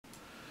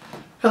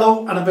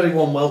Hello and a very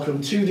warm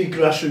welcome to the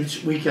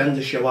Grassroots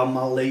Weekender Show. I'm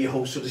Mal Lee, your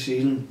host for the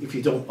season. If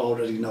you don't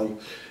already know,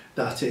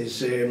 that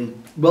is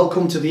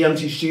welcome to the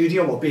empty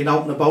studio. I've been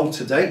out and about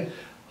today.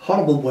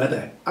 Horrible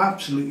weather,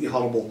 absolutely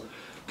horrible.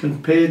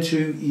 Compared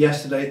to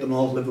yesterday at the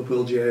North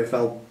Liverpool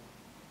GAFL,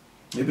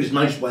 it was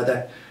nice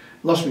weather.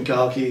 Lost my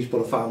car keys,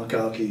 but I found my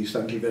car keys.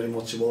 Thank you very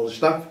much to all the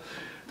staff.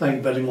 Thank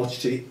you very much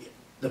to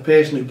the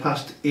person who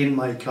passed in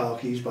my car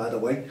keys, by the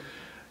way.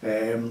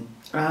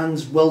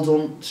 And well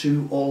done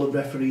to all the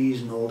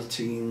referees and all the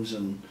teams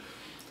and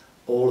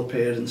all the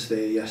parents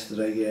there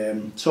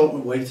yesterday. Talking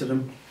away to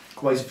them,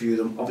 quite a few of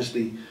them.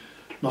 Obviously,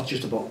 not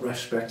just about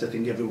REFspect. I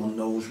think everyone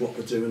knows what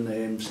we're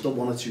doing. Still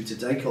one or two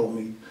today call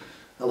me,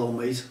 "Hello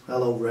mate,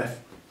 hello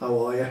ref,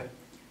 how are you?"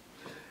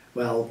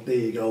 Well, there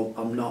you go.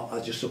 I'm not. I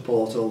just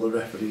support all the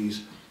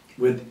referees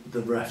with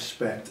the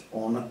REFspect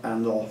on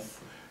and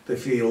off the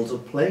field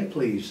of play,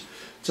 please,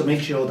 to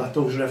make sure that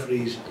those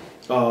referees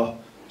are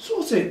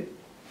sort of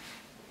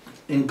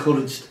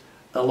encouraged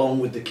along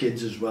with the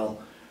kids as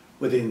well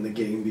within the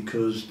game,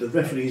 because the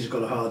referees have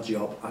got a hard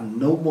job, and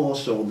no more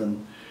so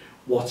than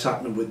what's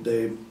happening with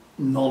the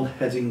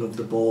non-heading of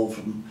the ball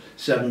from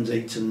 7s,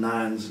 8s and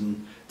 9s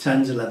and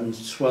 10s,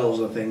 11s,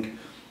 12s, I think,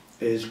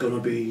 is going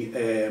to be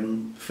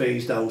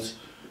phased out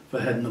for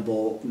heading the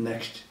ball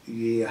next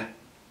year.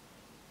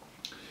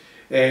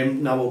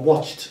 Now, I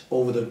watched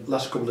over the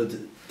last couple of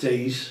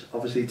days.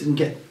 Obviously didn't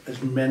get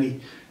as many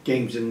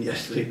games in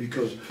yesterday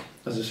because,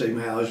 as I say,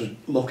 my eyes was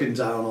looking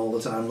down all the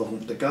time, looking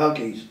for the car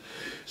keys.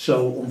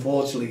 So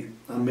unfortunately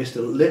I missed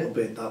a little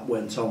bit that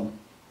went on.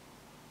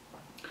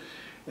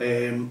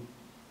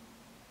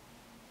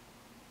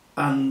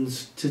 And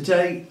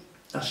today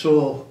I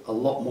saw a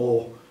lot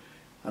more,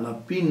 and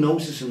I've been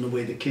noticing the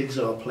way the kids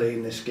are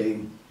playing this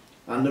game,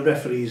 and the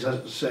referees.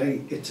 As I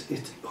say,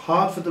 it's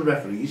hard for the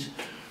referees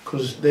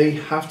because they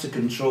have to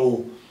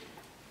control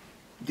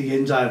the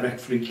indirect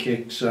free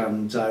kicks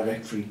and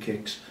direct free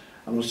kicks.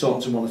 And I was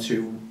talking to one or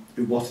two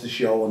who watched the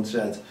show and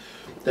said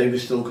they were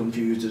still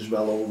confused as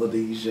well over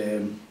these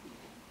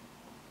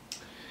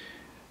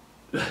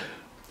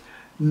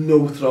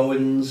no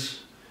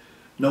throw-ins,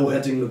 no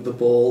heading of the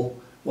ball,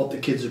 what the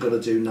kids are going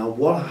to do. Now,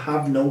 what I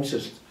have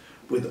noticed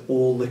with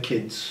all the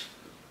kids,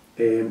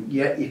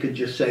 yeah, you could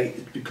just say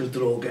it's because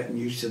they're all getting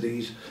used to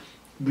these.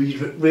 We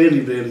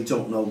really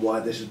don't know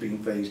why this is being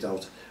phased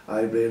out.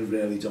 I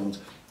really don't.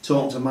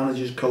 Talking to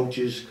managers,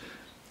 coaches,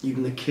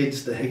 even the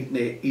kids, they're hating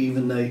it.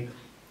 Even the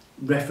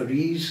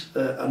referees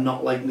are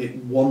not liking it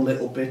one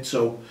little bit.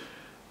 So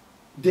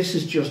this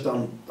is just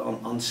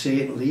on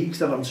certain leagues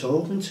that I'm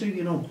talking to,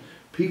 you know.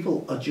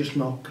 People are just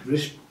not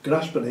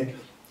grasping it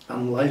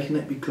and liking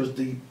it because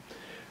they're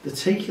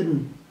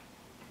taking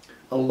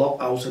a lot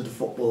out of the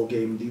football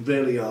game. They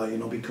really are, you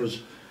know,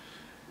 because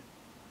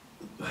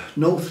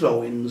no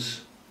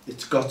throw-ins.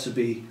 It's got to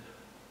be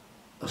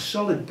a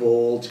solid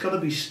ball. It's got to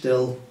be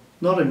still,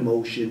 not in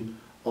motion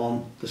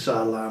on the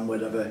sideline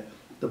wherever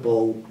the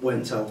ball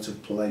went out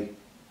of play.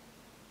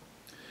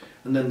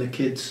 And then the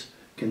kids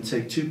can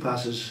take two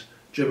passes,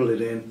 dribble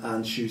it in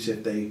and shoot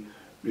if they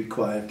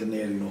require, if they're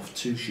near enough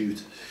to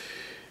shoot.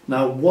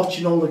 Now,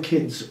 watching all the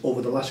kids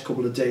over the last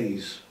couple of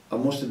days, I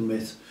must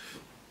admit,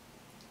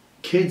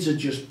 kids are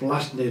just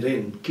blasting it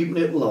in, keeping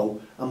it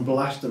low and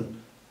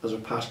blasting as a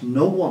pass.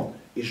 No one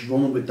is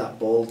running with that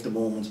ball at the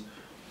moment.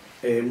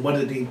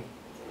 Whether they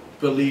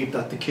believe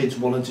that the kids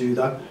want to do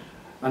that,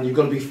 and you've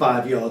got to be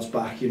 5 yards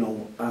back, you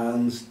know,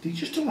 and they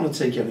just don't want to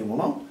take anyone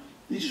on.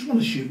 They just want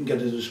to shoot and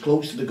get it as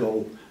close to the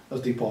goal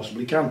as they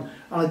possibly can.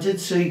 And I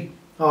did see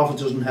half a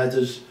dozen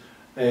headers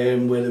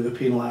where they were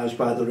penalised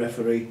by the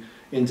referee.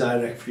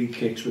 Indirect free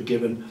kicks were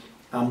given.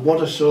 And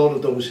what I saw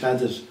of those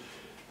headers,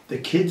 the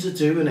kids are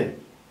doing it.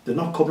 They're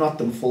not coming at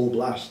them full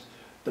blast.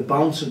 They're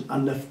bouncing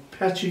and they're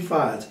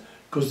petrified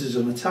because there's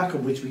an attacker,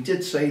 which we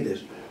did say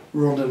this,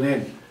 running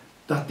in,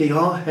 that they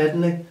are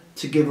heading it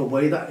to give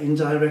away that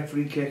indirect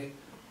free kick.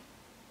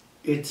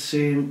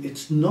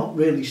 It's not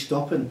really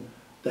stopping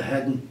the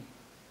heading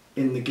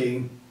in the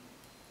game.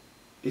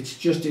 It's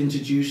just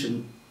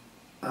introducing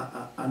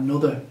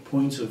another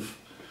point of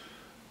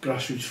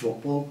grassroots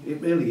football.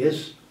 It really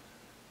is.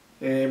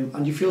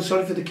 And you feel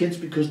sorry for the kids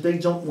because they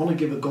don't want to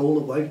give a goal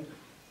away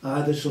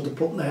either, so they're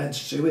putting their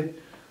heads to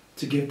it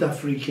to give that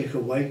free kick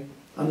away,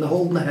 and they're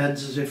holding their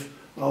heads as if,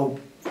 oh,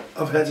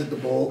 I've headed the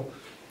ball.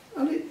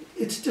 And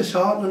it's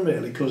disheartening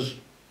really, because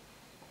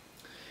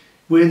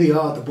where they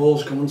are, the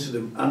ball's coming to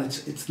them, and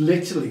it's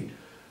literally,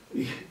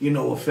 you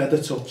know, a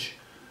feather touch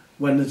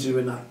when they're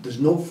doing that. There's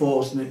no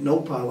force in it,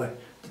 no power.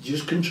 They're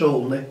just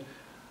controlling it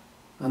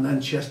and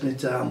then chesting it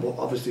down, but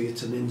obviously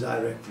it's an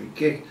indirect free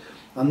kick.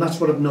 And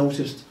that's what I've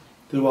noticed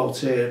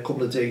throughout a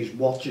couple of days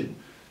watching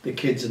the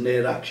kids and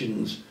their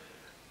actions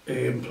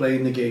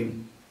playing the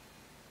game.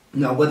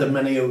 Now, whether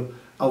many are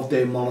out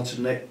there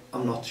monitoring it,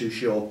 I'm not too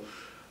sure.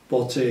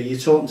 But you're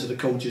talking to the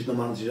coaches and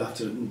the managers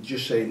after it and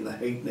just saying they're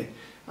hating it.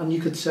 And you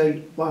could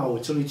say, wow,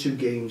 it's only 2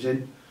 games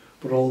in,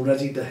 but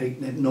already they're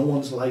hating it. No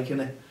one's liking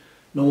it.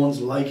 No one's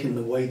liking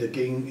the way the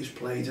game is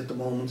played at the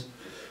moment.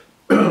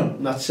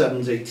 That's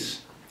 7s,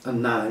 8s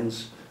and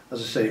 9s.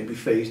 As I say, it'd be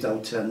phased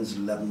out 10s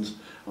and 11s.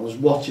 I was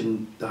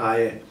watching the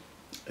higher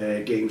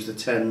games, the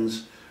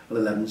 10s and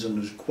 11s, and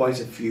there's quite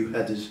a few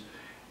headers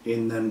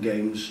in them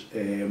games,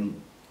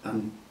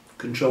 and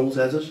controlled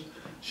headers,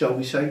 shall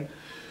we say.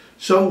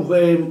 So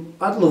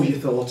I'd love your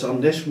thoughts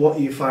on this. What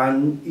you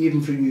find,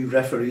 even from you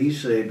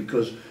referees,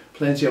 because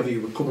plenty of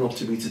you were coming up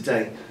to me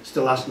today,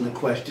 still asking the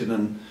question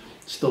and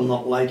still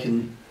not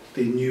liking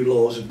the new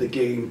laws of the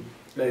game,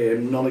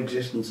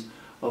 non-existence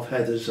of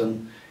headers.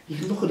 And you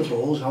can look at the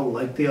balls, how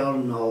light they are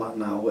and all that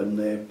now.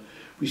 And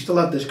we still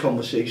had this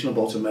conversation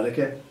about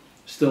America,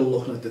 still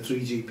looking at the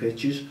 3G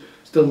pitches,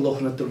 still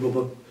looking at the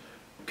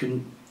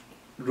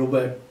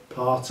rubber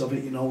parts of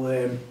it, you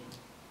know,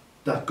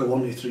 that go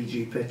on the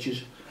 3G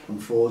pitches and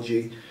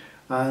 4G,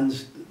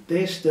 and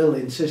they're still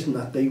insisting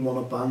that they want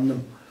to ban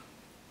them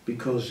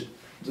because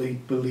they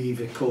believe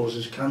it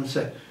causes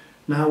cancer.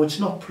 Now, it's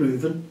not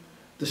proven.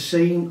 The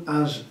same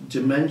as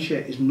dementia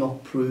is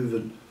not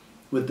proven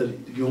with the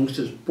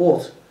youngsters,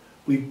 but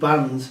we've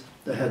banned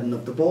the heading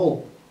of the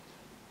ball.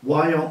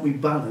 Why aren't we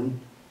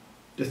banning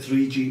the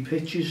 3G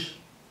pitches?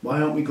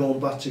 Why aren't we going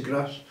back to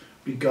grass,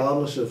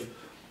 regardless of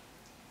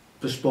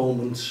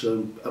postponements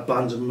and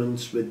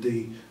abandonments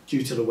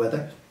due to the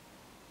weather?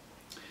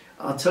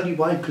 I'll tell you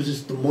why, because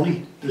it's the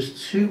money.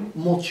 There's too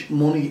much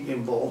money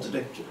involved in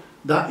it.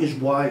 That is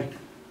why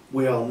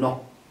we are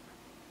not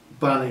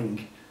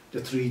banning the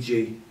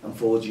 3G and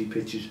 4G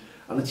pitches.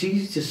 And it's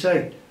easy to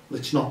say, well,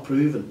 it's not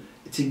proven.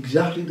 It's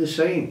exactly the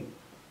same.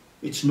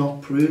 It's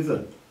not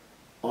proven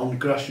on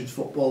grassroots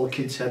football, the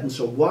kids heading.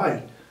 So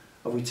why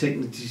have we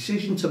taken the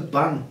decision to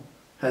ban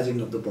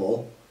heading of the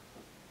ball?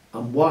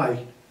 And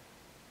why,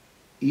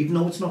 even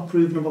though it's not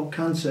proven about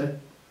cancer,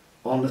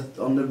 on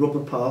the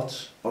rubber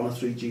parts on a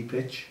 3G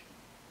pitch,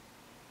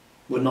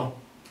 we're not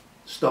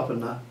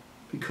stopping that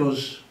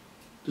because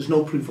there's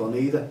no proof on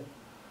either.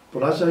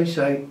 But as I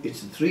say,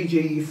 it's the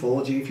 3G,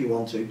 4G if you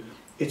want to,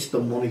 it's the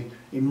money.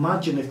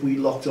 Imagine if we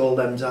locked all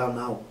them down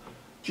now,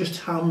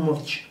 just how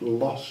much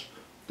loss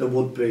there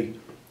would be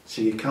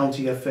to your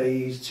county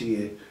FAs,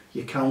 to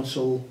your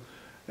council,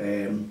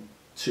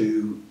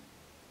 to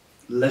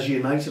Leisure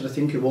United, I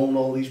think, who own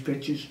all these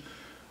pitches.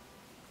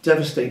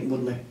 Devastating,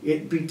 wouldn't it?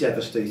 It'd be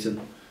devastating.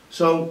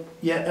 So,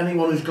 yeah,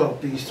 anyone who's got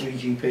these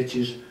 3G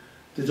pitches,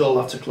 they'd all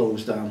have to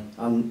close down.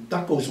 And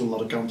that goes to a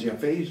lot of county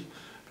FAs,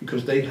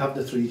 because they have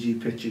the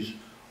 3G pitches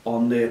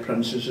on their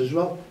premises as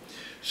well.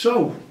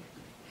 So,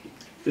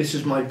 this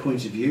is my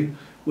point of view.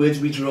 Where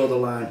do we draw the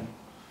line?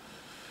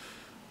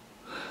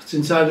 It's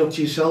entirely up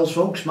to yourselves,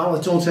 folks.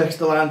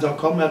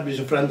 mal@don'ttexttheline.com.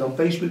 Everybody's a friend on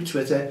Facebook,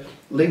 Twitter,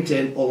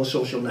 LinkedIn, all the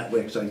social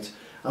network sites.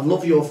 I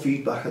love your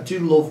feedback. I do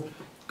love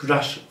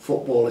grass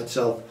football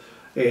itself.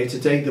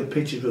 Today the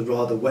pitches were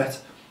rather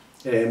wet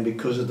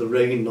because of the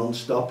rain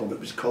non-stop, and it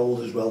was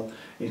cold as well,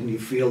 and you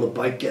feel the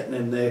bite getting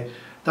in there.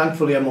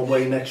 Thankfully I'm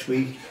away next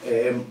week,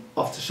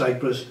 off to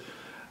Cyprus,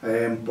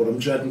 but I'm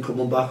dreading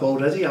coming back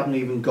already. I haven't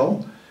even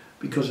gone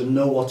because I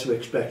know what to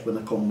expect when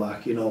I come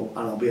back, you know,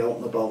 and I'll be out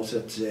and about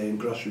at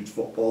grassroots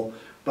football,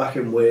 back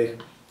in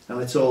work,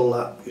 and it's all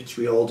that which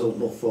we all don't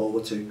look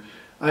forward to.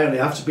 I only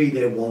have to be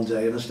there one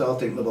day and I start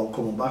thinking about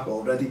coming back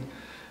already.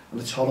 And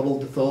it's horrible,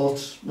 the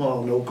thoughts,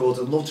 well, no good,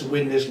 I'd love to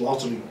win this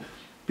lottery,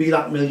 be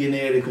that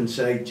millionaire who can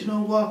say, do you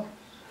know what,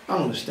 I'm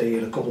going to stay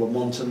here a couple of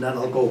months and then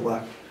I'll go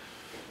back.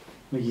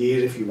 A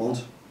year if you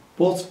want.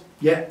 But,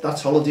 yeah,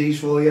 that's holidays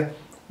for you.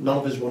 None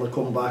of us want to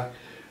come back.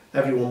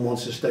 Everyone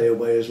wants to stay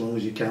away as long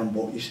as you can,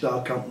 but you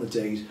start counting the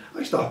days.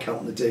 I start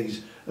counting the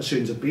days as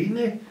soon as I've been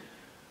there.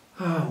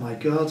 Oh my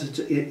God,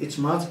 it's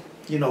mad.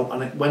 You know,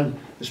 and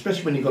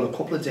especially when you've got a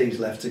couple of days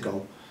left to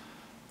go,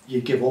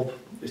 you give up.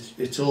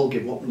 It's all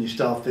give up, and you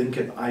start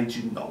thinking, I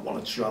do not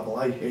want to travel.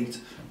 I hate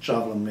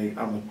travelling, mate.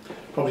 I'm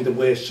probably the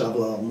worst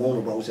traveller. I moan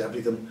about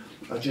everything.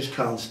 I just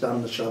can't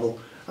stand the travel.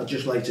 I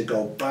just like to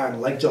go bang,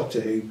 like Doctor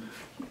Who.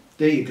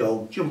 There you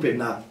go, jump in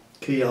that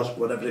kiosk,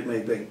 whatever it may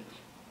be,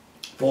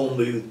 phone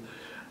booth,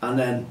 and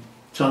then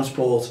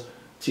transport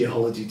to your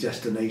holiday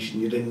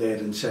destination. You're in there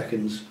in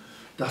seconds.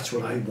 That's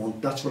what I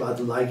want. That's what I'd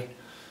like.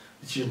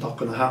 It's just not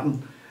going to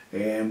happen.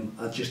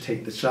 I just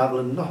hate the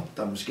travelling. Not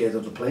that I'm scared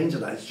of the planes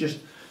and that. It's just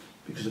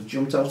because I've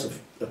jumped out of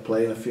a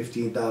plane at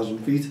 15,000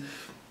 feet.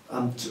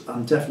 I'm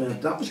definitely,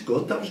 that was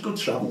good. That was good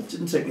travel. It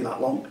didn't take me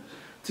that long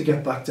to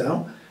get back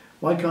down.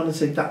 Why can't it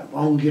take that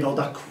long, you know,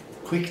 that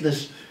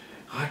quickness?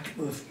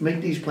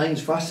 Make these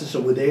planes faster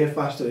so we're there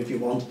faster if you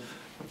want.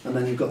 And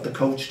then you've got the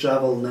coach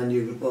travel, and then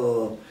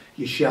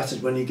you're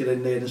shattered when you get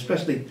in there. And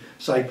especially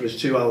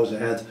Cyprus, 2 hours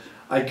ahead.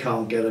 I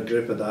can't get a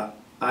grip of that.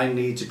 I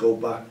need to go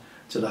back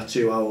to that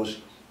 2 hours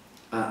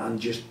and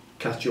just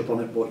catch up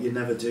on it, but you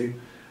never do.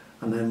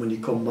 And then when you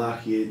come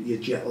back, you're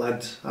jet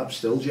lagged. I'm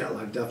still jet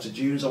lagged after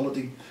June's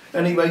holiday.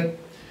 Anyway,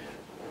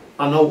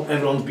 I know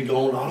everyone's been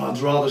going, oh, I'd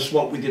rather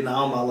swap with you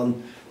now, Mal,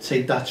 and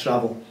take that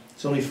travel.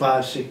 It's only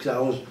 5-6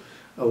 hours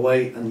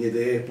away and you're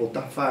there, but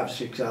that 5,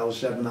 6 hours,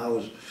 7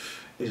 hours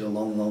is a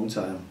long, long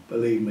time.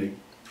 Believe me.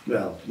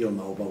 Well, you'll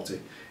know about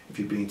it if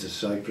you've been to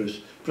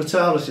Cyprus.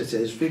 Protalis it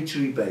is,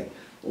 Victory Bay,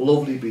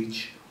 lovely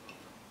beach.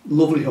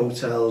 lovely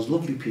hotels,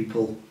 lovely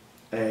people,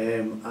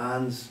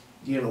 and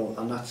you know,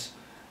 and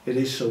it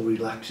is so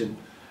relaxing.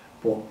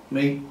 But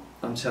me,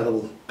 I'm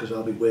terrible because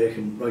I'll be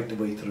working right the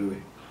way through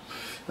it.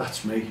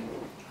 That's me.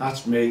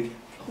 That's me.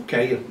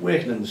 Okay, you're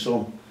working in the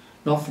sun,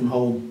 not from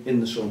home, in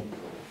the sun.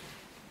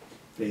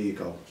 There you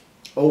go.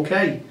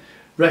 Okay,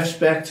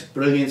 REFspect,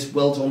 brilliant.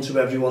 Well done to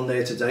everyone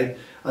there today.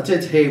 I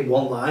did hear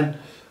one line,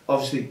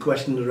 obviously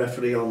questioning the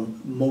referee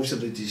on most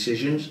of the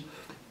decisions.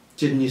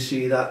 Didn't you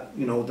see that?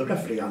 You know, the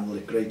referee handled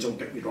it great, don't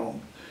get me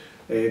wrong.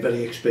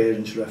 Very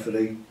experienced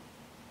referee.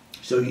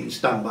 So you can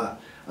stand back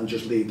and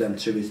just leave them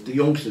to it. The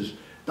youngsters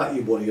that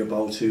you worry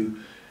about who,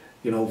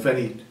 you know,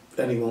 if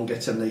anyone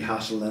gets any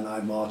hassle, then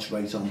I march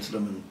right onto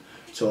them and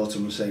talk to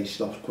them and say,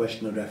 stop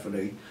questioning the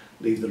referee,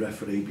 leave the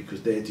referee,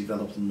 because they're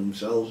developing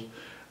themselves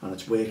and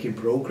it's work in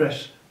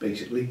progress,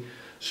 basically.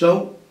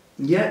 So,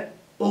 yeah,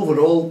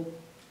 overall,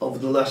 over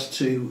the last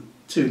two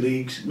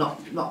leagues,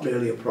 not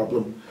really a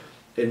problem,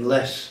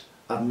 unless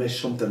I've missed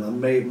something. I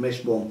may have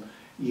missed one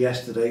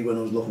yesterday when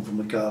I was looking for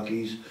my car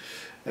keys.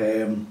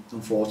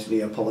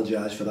 Unfortunately, I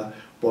apologise for that.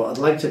 But I'd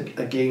like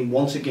to,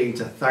 once again,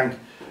 to thank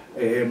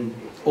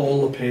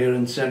all the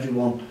parents,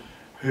 everyone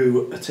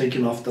who are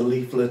taking off the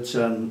leaflets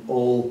and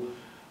all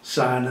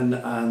signing,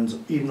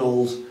 and even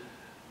old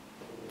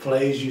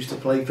players used to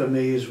play for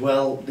me as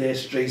well. They're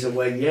straight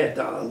away, yeah,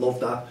 I love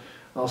that,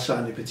 I'll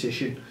sign the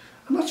petition.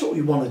 And that's what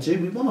we want to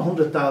do. We want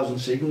 100,000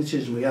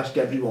 signatures, and we ask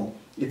everyone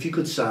if you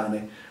could sign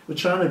it. We're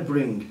trying to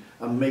bring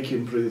and make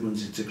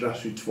improvements into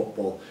grassroots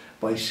football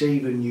by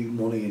saving you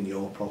money in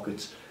your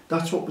pockets.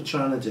 That's what we're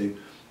trying to do,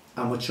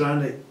 and we're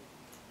trying to,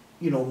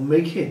 you know,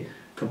 make it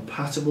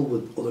compatible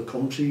with other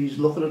countries.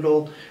 Look at it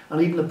all,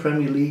 and even the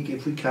Premier League,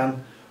 if we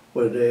can.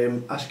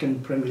 We're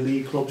asking Premier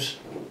League clubs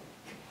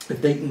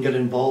if they can get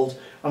involved,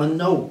 and I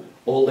know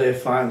all their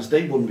fans,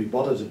 they wouldn't be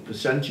bothered. A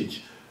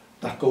percentage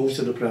that goes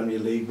to the Premier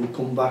League will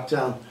come back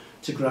down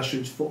to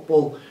grassroots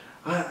football.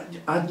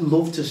 I'd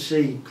love to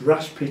see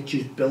grass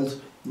pitches built,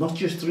 not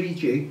just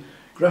 3G,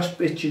 grass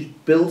pitches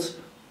built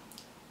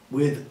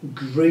with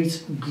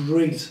great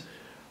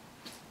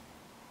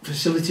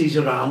facilities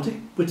around it,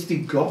 which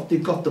they've got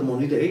the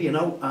money there, you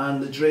know,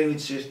 and the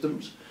drainage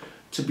systems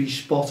to be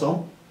spot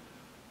on,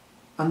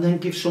 and then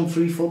give some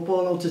free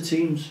football out to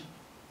teams.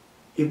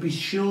 It'd be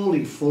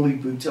surely fully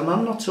booked, and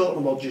I'm not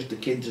talking about just the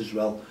kids as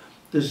well.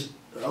 There's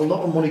a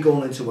lot of money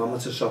going into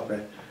amateur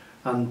soccer,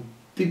 and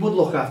they would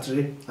look after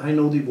it. I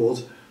know they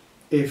would,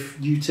 if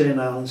you turn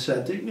around and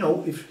said, you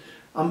know, if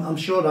I'm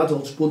sure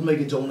adults would make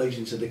a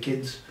donation to the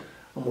kids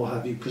and what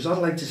have you, because I'd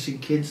like to see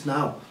kids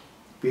now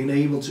being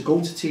able to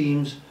go to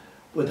teams,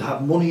 would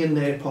have money in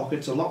their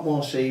pockets, a lot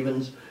more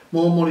savings,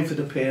 more money for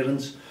the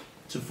parents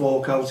to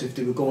fork out if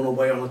they were going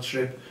away on a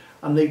trip,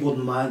 and they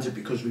wouldn't mind it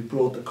because we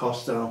brought the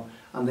cost down,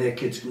 and their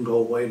kids can go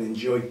away and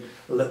enjoy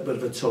a little bit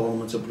of a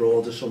tournament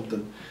abroad or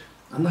something.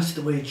 And that's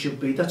the way it should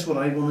be. That's what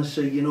I want to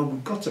see. You know,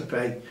 we've got to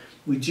pay.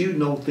 We do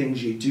know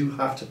things you do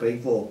have to pay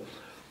for,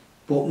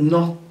 but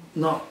not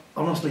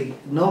honestly,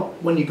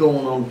 not when you're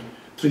going on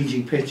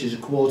 3G pitches, a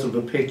quarter of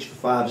a pitch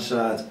for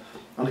 5-a-side,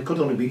 and it could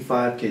only be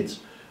 5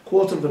 kids.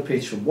 Quarter of a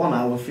pitch for 1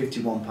 hour,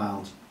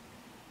 £51.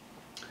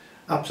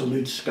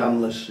 Absolute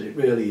scandalous, it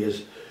really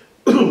is.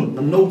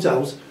 And no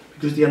doubt,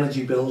 because the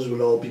energy bills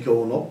will all be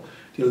going up,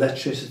 the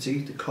electricity,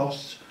 the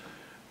costs,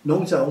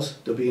 no doubt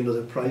there'll be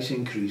another price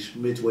increase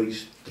midway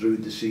through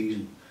the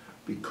season,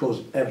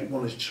 because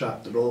everyone is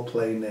trapped. They're all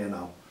playing there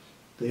now.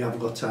 They haven't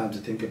got time to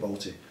think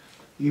about it.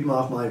 You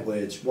mark my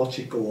words, watch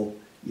it go up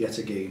yet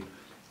again,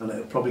 and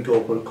it'll probably go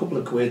up with a couple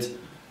of quid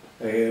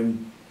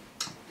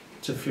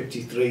to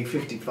 53,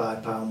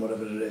 55 pound,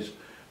 whatever it is,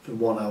 for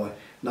 1 hour.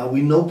 Now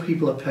we know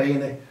people are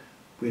paying it.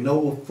 We know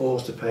we're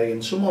forced to pay,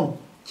 and someone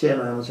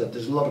turned around and said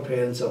there's a lot of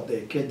parents out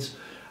there, kids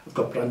have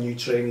got brand new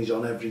trainees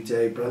on every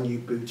day, brand new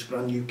boots,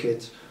 brand new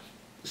kits.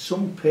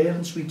 Some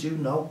parents we do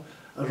know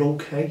are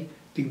okay.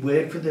 They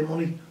work for their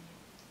money.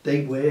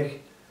 They work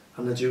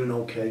and they're doing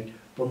okay,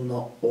 but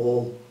not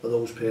all of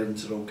those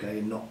parents are okay,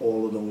 and not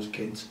all of those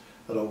kids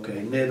are okay.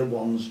 And they're the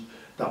ones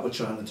that we're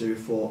trying to do it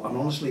for. And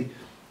honestly,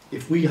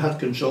 if we had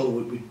control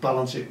of it, we'd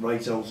balance it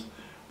right out.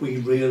 We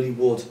really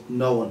would,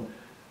 knowing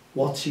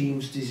what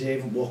teams deserve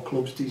it, what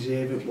clubs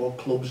deserve it, what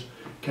clubs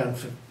can,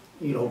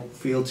 you know,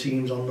 field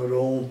teams on their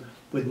own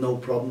with no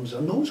problems.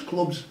 And those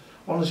clubs,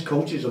 honest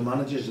coaches and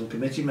managers and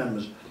committee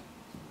members,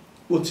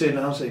 would turn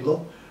around and say,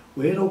 look,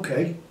 we're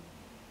okay,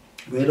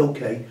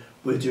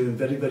 we're doing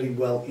very, very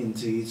well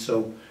indeed,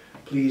 so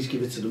please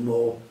give it to the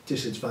more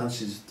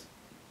disadvantaged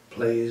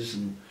players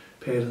and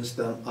parents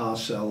than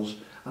ourselves.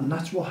 And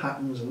that's what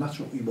happens, and that's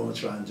what we want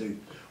to try and do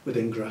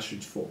within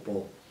grassroots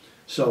football.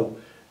 So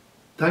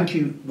thank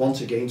you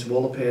once again to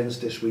all the parents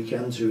this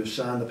weekend who have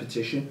signed the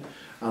petition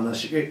and are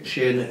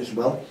sharing it as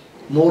well.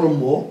 More and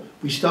more.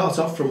 We start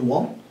off from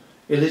 1.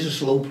 It is a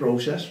slow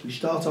process. We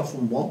start off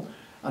from 1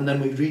 and then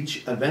we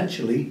reach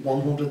eventually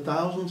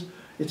 100,000.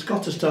 It's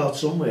got to start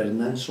somewhere and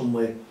then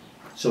somewhere.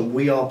 So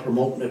we are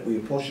promoting it, we're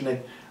pushing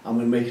it, and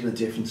we're making a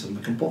difference. And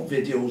we can put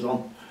videos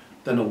on,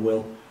 then I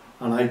will.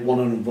 And I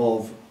want to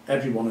involve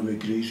everyone who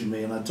agrees with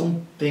me, and I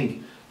don't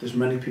think there's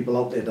many people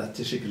out there that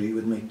disagree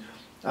with me.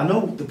 I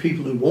know the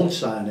people who won't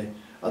sign it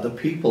are the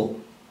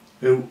people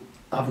who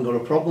haven't got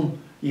a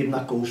problem. Even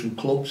that goes from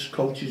clubs,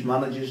 coaches,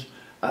 managers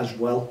as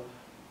well.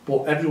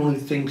 But everyone who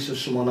thinks of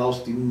someone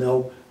else, they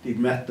know, they've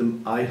met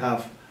them. I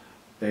have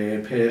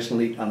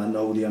personally, and I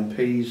know the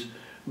MPs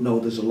know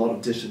there's a lot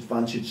of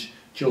disadvantaged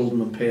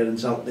children and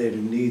parents out there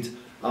who need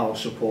our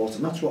support,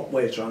 and that's what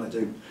we're trying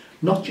to do.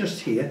 Not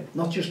just here,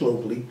 not just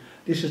locally,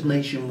 this is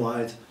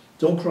nationwide.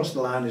 Don't Cross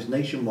the Line is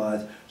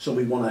nationwide, so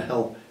we want to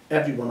help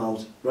everyone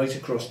out right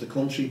across the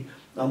country,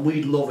 and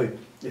we'd love it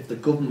if the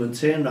government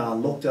turned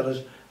around, looked at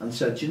us and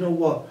said, you know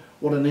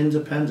what an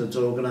independent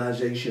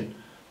organisation.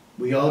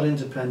 We are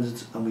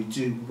independent and we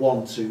do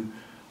want to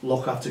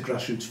look after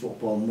grassroots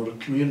football, and we're a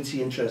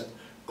community interest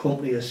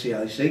company as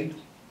CIC,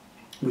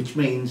 which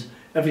means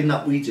everything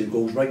that we do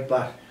goes right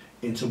back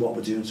into what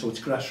we're doing. So it's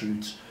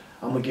grassroots,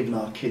 and we're giving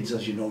our kids,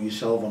 as you know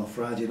yourself, on a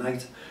Friday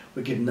night,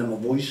 we're giving them a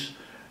voice,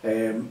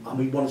 and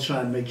we want to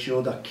try and make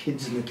sure that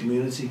kids in the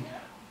community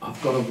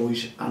have got a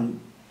voice and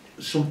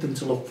something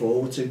to look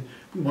forward to.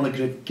 We want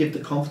to give the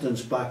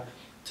confidence back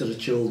to the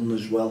children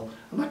as well,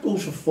 and that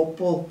goes for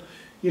football.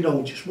 You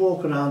know, just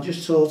walk around,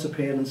 just talk to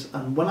parents,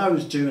 and when I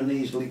was doing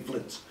these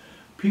leaflets,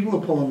 people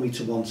are pulling me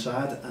to one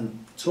side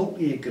and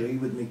totally agree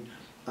with me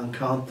and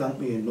can't thank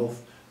me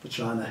enough for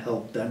trying to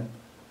help them.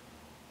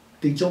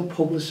 They don't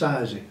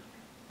publicise it,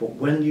 but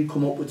when you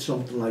come up with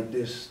something like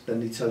this, then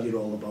they tell you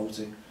all about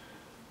it.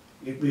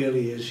 It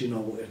really is, you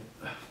know,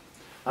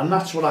 and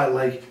that's what I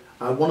like.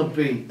 I want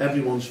to be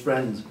everyone's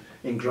friend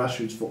in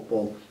grassroots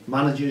football.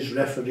 Managers,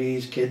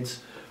 referees,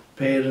 kids,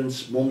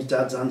 parents, mums,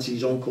 dads,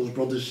 aunties, uncles,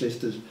 brothers,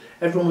 sisters,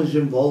 everyone who's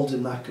involved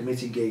in that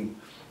committee game,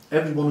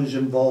 everyone who's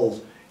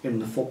involved in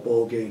the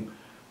football game.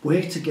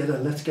 Work together,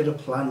 let's get a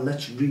plan,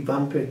 let's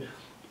revamp it,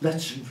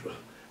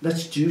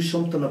 let's do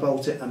something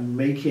about it and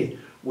make it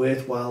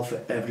worthwhile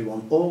for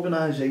everyone.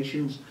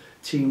 Organisations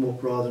team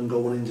up rather than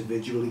going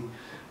individually.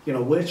 You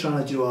know, we're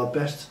trying to do our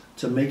best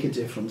to make a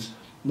difference,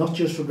 not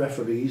just for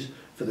referees,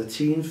 for the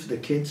teams, for the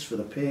kids, for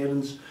the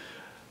parents,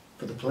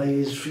 for the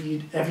players, for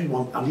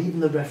everyone, and even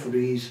the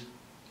referees.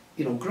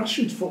 You know,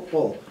 grassroots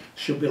football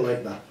should be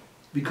like that,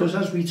 because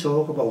as we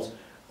talk about,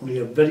 only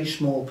a very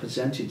small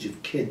percentage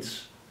of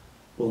kids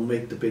will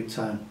make the big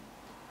time,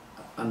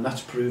 and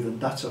that's proven,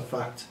 that's a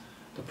fact.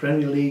 The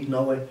Premier League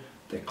know it,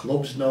 the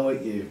clubs know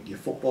it, your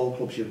football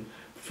clubs, your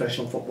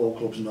professional football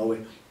clubs know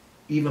it,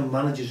 even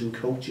managers and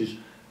coaches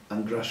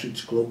and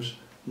grassroots clubs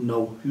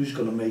know who's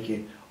going to make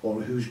it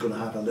or who's going to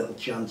have a little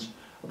chance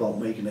about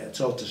making it.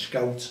 It's out to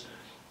scouts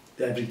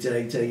every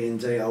day, day in,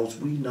 day out.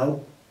 We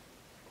know,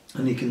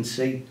 and you can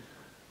see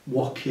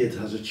what kid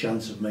has a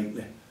chance of making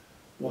it,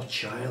 what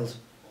child.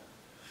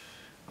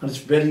 And it's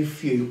very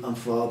few and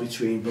far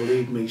between,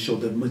 believe me. So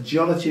the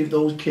majority of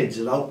those kids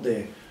are out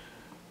there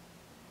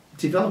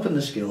developing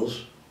the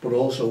skills, but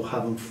also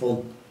having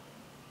fun,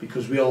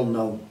 because we all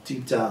know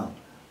deep down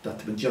that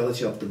the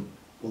majority of them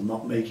will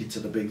not make it to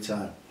the big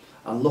time.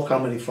 And look how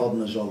many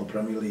foreigners all the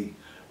Premier League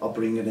are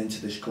bringing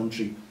into this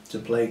country to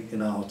play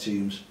in our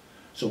teams.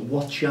 So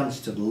what chance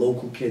do the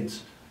local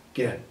kids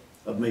get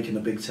of making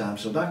a big time?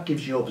 So that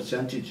gives your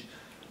percentage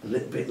a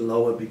little bit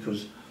lower,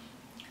 because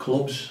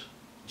clubs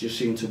just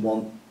seem to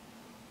want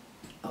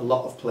a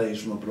lot of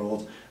players from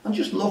abroad. And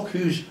just look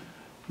who's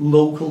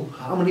local.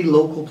 How many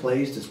local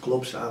players does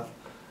clubs have?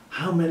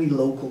 How many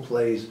local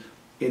players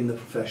in the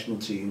professional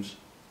teams?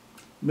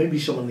 Maybe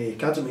some in the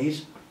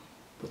academies,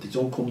 but they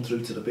don't come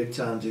through to the big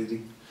time, do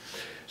they?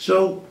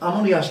 So I'm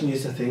only asking you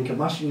to think,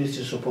 I'm asking you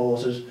to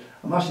support us,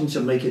 I'm asking you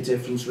to make a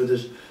difference with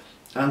us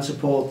and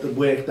support the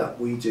work that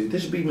we do.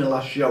 This will be my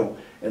last show,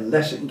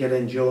 unless I can get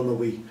in during the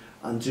week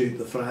and do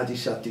the Friday,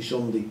 Saturday,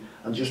 Sunday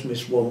and just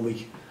miss 1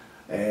 week.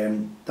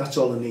 That's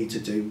all I need to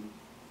do,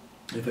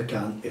 if I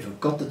can. If I've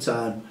got the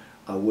time,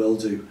 I will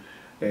do.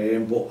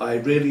 But I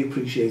really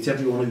appreciate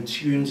everyone who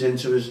tunes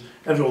into us,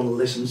 everyone who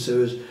listens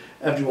to us,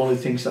 everyone who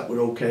thinks that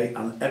we're okay,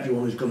 and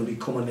everyone who's going to be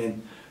coming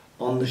in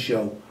on the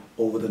show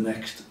over the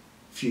next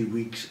few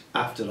weeks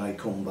after I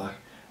come back.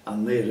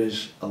 And there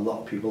is a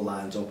lot of people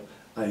lined up,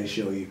 I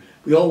assure you.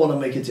 We all want to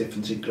make a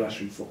difference in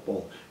grassroots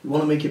football. We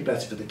want to make it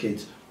better for the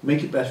kids,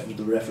 make it better for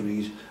the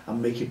referees,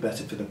 and make it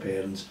better for the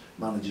parents,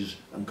 managers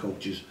and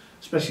coaches,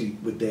 especially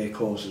with their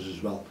courses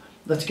as well.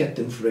 Let's get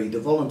them free, the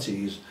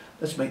volunteers,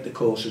 let's make the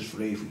courses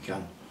free if we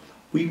can.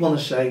 We want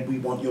to say we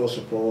want your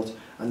support,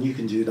 and you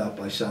can do that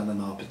by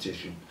signing our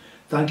petition.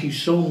 Thank you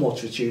so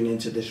much for tuning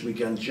into this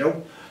weekend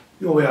show.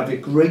 You all have a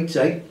great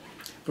day.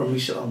 From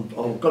me,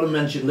 I've got to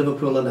mention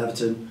Liverpool and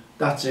Everton.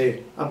 That's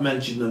it. I've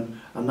mentioned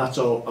them, and that's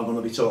all I'm going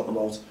to be talking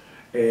about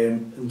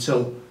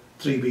until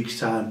 3 weeks'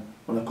 time,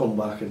 when I come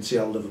back and see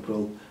how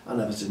Liverpool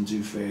and Everton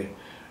do fare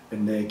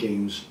in their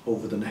games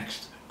over the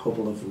next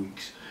couple of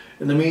weeks.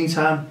 In the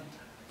meantime,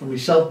 from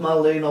myself, Mal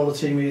Lee, and all the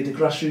team here, the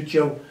Grassroots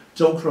Show,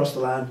 Don't Cross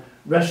the Line,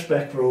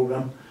 REFspect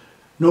programme,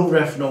 No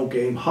Ref, No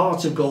Game,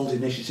 Heart of Gold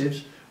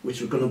initiatives,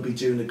 which we're going to be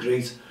doing a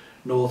great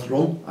North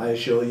run, I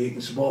assure you. You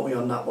can support me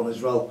on that one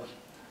as well.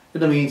 In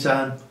the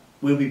meantime,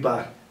 we'll be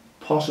back,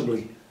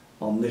 possibly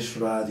on this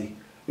Friday.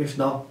 If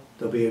not,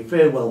 there'll be a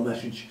farewell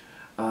message,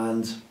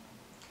 and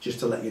just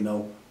to let you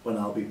know when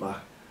I'll be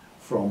back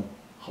from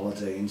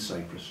holiday in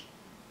Cyprus.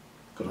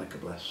 Good night,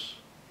 God bless.